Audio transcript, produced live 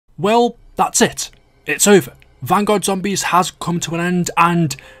well, that's it. It's over. Vanguard Zombies has come to an end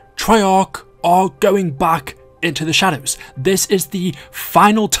and Treyarch are going back into the shadows. This is the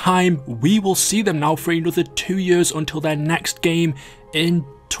final time we will see them now for another 2 years until their next game in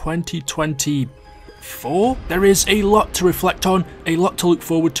 2024. There is a lot to reflect on, a lot to look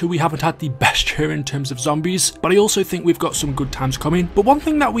forward to. We haven't had the best year in terms of zombies, but I also think we've got some good times coming. But one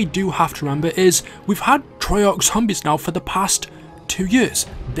thing that we do have to remember is we've had Treyarch Zombies now for the past 2 years.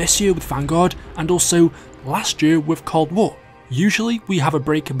 This year with Vanguard and also last year with Cold War. Usually we have a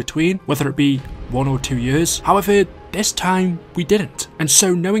break in between, whether it be 1 or 2 years. However, this time we didn't. And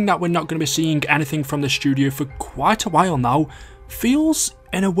so knowing that we're not going to be seeing anything from the studio for quite a while now feels,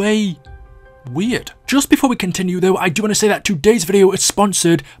 in a way, weird. Just before we continue though, I do want to say that today's video is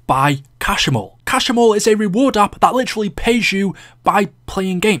sponsored by Cashamall. Cashamall is a reward app that literally pays you by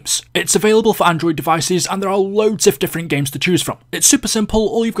playing games. It's available for Android devices and there are loads of different games to choose from. It's super simple,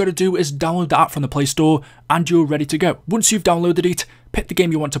 all you've got to do is download the app from the Play Store and you're ready to go. Once you've downloaded it, pick the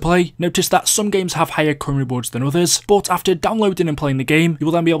game you want to play. Notice that some games have higher coin rewards than others, but after downloading and playing the game, you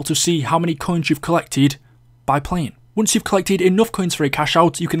will then be able to see how many coins you've collected by playing. Once you've collected enough coins for a cash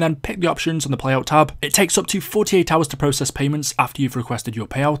out, you can then pick the options on the payout tab. It takes up to 48 hours to process payments after you've requested your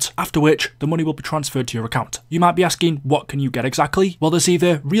payout, after which the money will be transferred to your account. You might be asking, what can you get exactly? Well, there's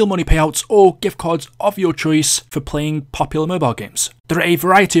either real money payouts or gift cards of your choice for playing popular mobile games. There are a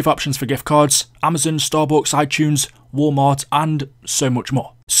variety of options for gift cards: Amazon, Starbucks, iTunes, Walmart, and so much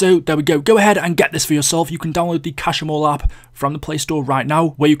more. So there we go, go ahead and get this for yourself. You can download the Cashamall app from the Play Store right now,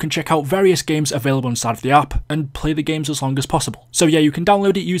 where you can check out various games available inside of the app and play the games as long as possible. So yeah, you can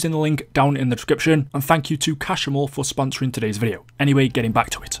download it using the link down in the description, and thank you to Cashamall for sponsoring today's video. Anyway, getting back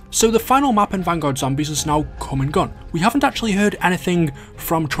to it. So the final map in Vanguard Zombies is now come and gone. We haven't actually heard anything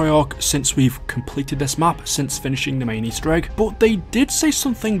from Treyarch since we've completed this map, since finishing the main Easter egg, but they did say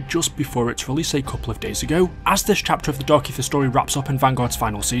something just before its release a couple of days ago. As this chapter of the Dark Ether story wraps up in Vanguard's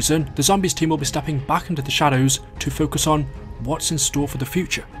final season, the Zombies team will be stepping back into the shadows to focus on what's in store for the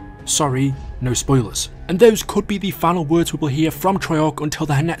future. Sorry, no spoilers. And those could be the final words we will hear from Treyarch until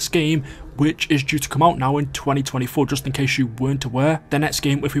their next game, which is due to come out now in 2024, just in case you weren't aware. Their next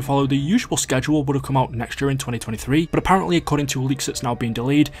game, if we follow the usual schedule, would have come out next year in 2023, but apparently according to leaks it's now being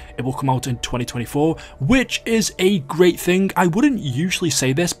delayed. It will come out in 2024, which is a great thing. I wouldn't usually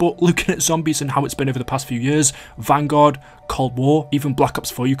say this, but looking at Zombies and how it's been over the past few years, Vanguard, Cold War, even Black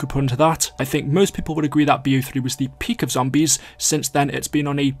Ops 4 you could put into that, I think most people would agree that BO3 was the peak of Zombies. Since then it's been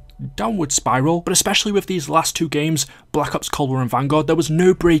on a downward spiral, but especially with these last two games, Black Ops, Cold War and Vanguard, there was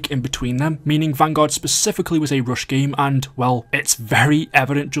no break in between them, meaning Vanguard specifically was a rush game, and well, it's very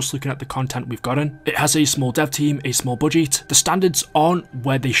evident just looking at the content we've gotten. It has a small dev team, a small budget, the standards aren't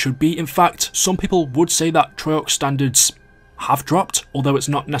where they should be. In fact, some people would say that Treyarch standards have dropped, although it's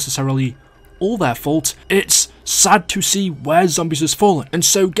not necessarily all their fault. It's sad to see where Zombies has fallen, and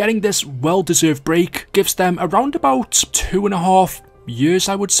so getting this well-deserved break gives them around about 2.5 years,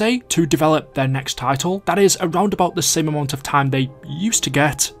 I would say, to develop their next title. That is around about the same amount of time they used to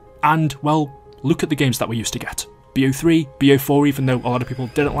get, and well, look at the games that we used to get. BO3, BO4, even though a lot of people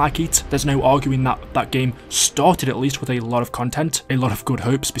didn't like it, there's no arguing that that game started at least with a lot of content, a lot of good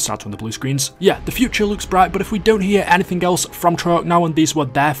hopes besides from the blue screens. Yeah, the future looks bright, but if we don't hear anything else from Treyarch now, and these were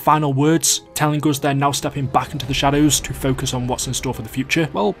their final words, telling us they're now stepping back into the shadows to focus on what's in store for the future,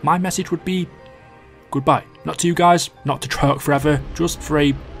 well, my message would be goodbye. Not to you guys, not to Treyarch forever, just for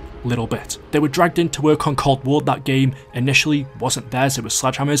a little bit. They were dragged in to work on Cold War. That game initially wasn't theirs, it was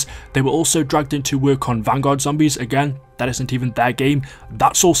Sledgehammer's. They were also dragged in to work on Vanguard Zombies. Again, that isn't even their game,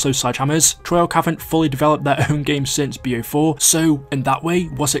 that's also Sledgehammer's. Treyarch haven't fully developed their own game since BO4, so in that way,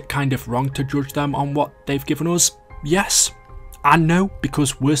 was it kind of wrong to judge them on what they've given us? Yes and no,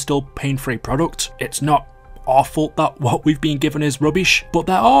 because we're still paying for a product. It's not our fault that what we've been given is rubbish, but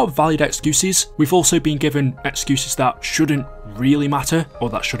there are valid excuses. We've also been given excuses that shouldn't really matter,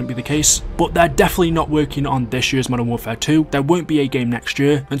 or that shouldn't be the case, but they're definitely not working on this year's Modern Warfare 2. There won't be a game next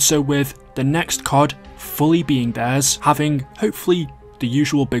year, and so with the next COD fully being theirs, having hopefully the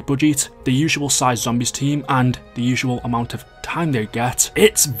usual big budget, the usual size Zombies team, and the usual amount of time they get,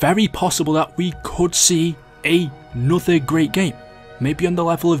 it's very possible that we could see another great game, maybe on the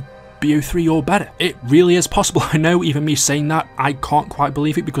level of BO3 or better. It really is possible. I know, even me saying that, I can't quite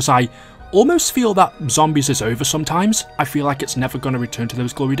believe it, because I almost feel that Zombies is over sometimes. I feel like it's never going to return to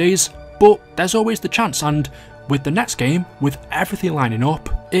those glory days, but there's always the chance, and with the next game, with everything lining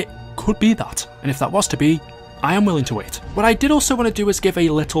up, it could be that. And if that was to be, I am willing to wait. What I did also want to do is give a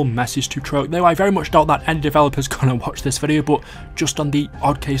little message to Treyarch, though I very much doubt that any developer's going to watch this video, but just on the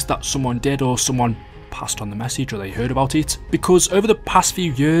odd case that someone did, or someone passed on the message or they heard about it. Because over the past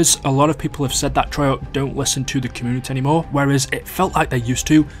few years, a lot of people have said that Treyarch don't listen to the community anymore, whereas it felt like they used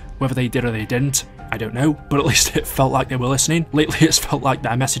to. Whether they did or they didn't, I don't know, but at least it felt like they were listening. Lately it's felt like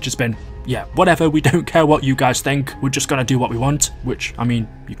their message has been, yeah, whatever, we don't care what you guys think, we're just gonna do what we want, which, I mean,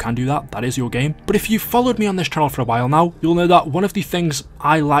 you can do that, that is your game. But if you've followed me on this channel for a while now, you'll know that one of the things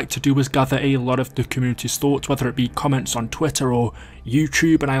I like to do is gather a lot of the community's thoughts, whether it be comments on Twitter or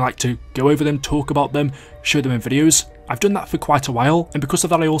YouTube, and I like to go over them, talk about them, show them in videos. I've done that for quite a while, and because of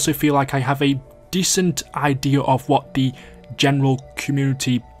that I also feel like I have a decent idea of what the general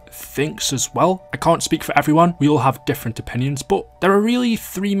community thinks as well. I can't speak for everyone, we all have different opinions, but there are really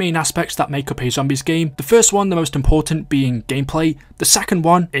three main aspects that make up a zombies game. The first one, the most important, being gameplay. The second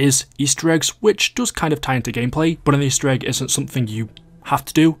one is Easter eggs, which does kind of tie into gameplay, but an Easter egg isn't something you have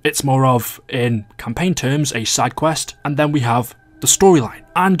to do. It's more of, in campaign terms, a side quest. And then we have the storyline.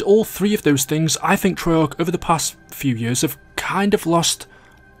 And all three of those things, I think Treyarch over the past few years have kind of lost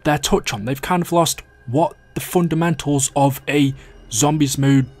their touch on. They've kind of lost what the fundamentals of a zombies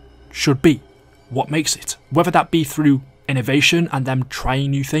mode should be, what makes it. Whether that be through innovation and them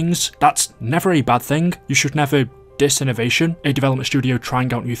trying new things, that's never a bad thing. You should never diss innovation, a development studio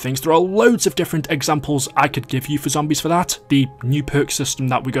trying out new things. There are loads of different examples I could give you for zombies for that. The new perk system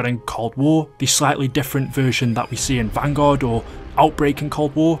that we got in Cold War, the slightly different version that we see in Vanguard or Outbreak in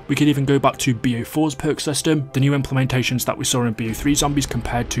Cold War. We could even go back to BO4's perk system, the new implementations that we saw in BO3 Zombies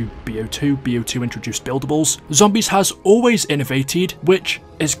compared to BO2. BO2 introduced buildables. Zombies has always innovated, which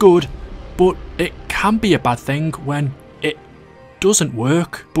is good, but it can be a bad thing when it doesn't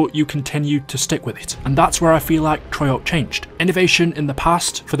work, but you continue to stick with it. And that's where I feel like Treyarch changed. Innovation in the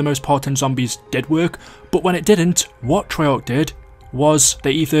past, for the most part in Zombies, did work, but when it didn't, what Treyarch did was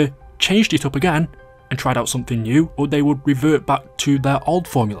they either changed it up again and tried out something new, or they would revert back to their old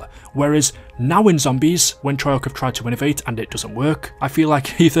formula. Whereas now in Zombies, when Treyarch have tried to innovate and it doesn't work, I feel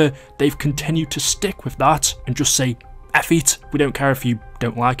like either they've continued to stick with that and just say, F it, we don't care if you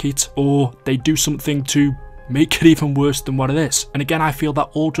don't like it, or they do something to make it even worse than what it is. And again, I feel that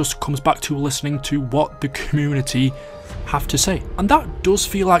all just comes back to listening to what the community have to say. And that does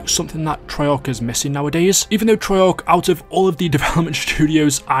feel like something that Treyarch is missing nowadays. Even though Treyarch, out of all of the development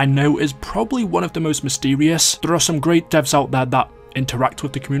studios I know, is probably one of the most mysterious, there are some great devs out there that interact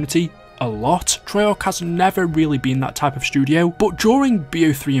with the community a lot. Treyarch has never really been that type of studio, but during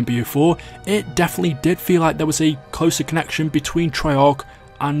BO3 and BO4, it definitely did feel like there was a closer connection between Treyarch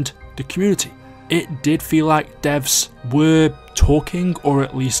and the community. It did feel like devs were talking, or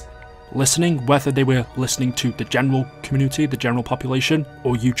at least listening, whether they were listening to the general community, the general population,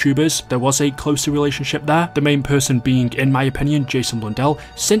 or YouTubers. There was a closer relationship there, the main person being, in my opinion, Jason Blundell.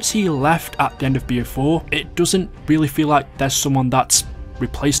 Since he left at the end of BO4, it doesn't really feel like there's someone that's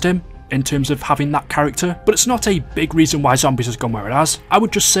replaced him in terms of having that character, but it's not a big reason why Zombies has gone where it has. I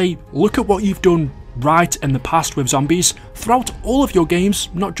would just say, look at what you've done right in the past with Zombies throughout all of your games,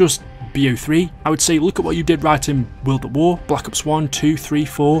 not just BO3. I would say look at what you did right in World at War, Black Ops 1, 2, 3,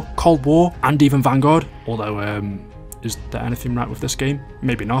 4, Cold War, and even Vanguard. Although, is there anything right with this game?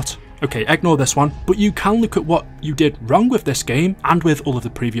 Maybe not. Okay, ignore this one. But you can look at what you did wrong with this game and with all of the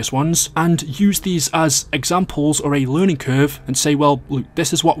previous ones and use these as examples or a learning curve and say, well, look,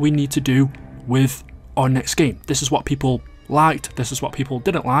 this is what we need to do with our next game. This is what people liked, this is what people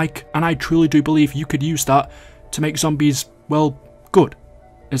didn't like, and I truly do believe you could use that to make Zombies, well, good.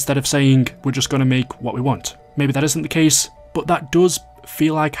 Instead of saying, we're just going to make what we want. Maybe that isn't the case, but that does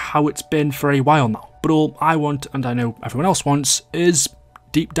feel like how it's been for a while now. But all I want, and I know everyone else wants, is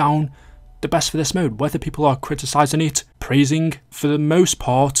deep down the best for this mode. Whether people are criticising it, praising, for the most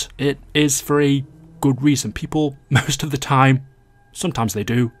part, it is for a good reason. People, most of the time, sometimes they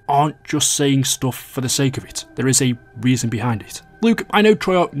do, aren't just saying stuff for the sake of it. There is a reason behind it. Luke, I know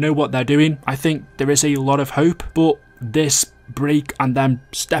Treyarch know what they're doing. I think there is a lot of hope, but this break and them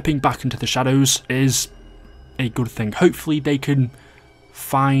stepping back into the shadows is a good thing. Hopefully they can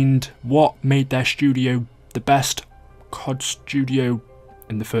find what made their studio the best COD studio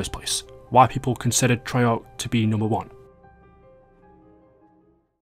in the first place. Why people considered Treyarch to be number one.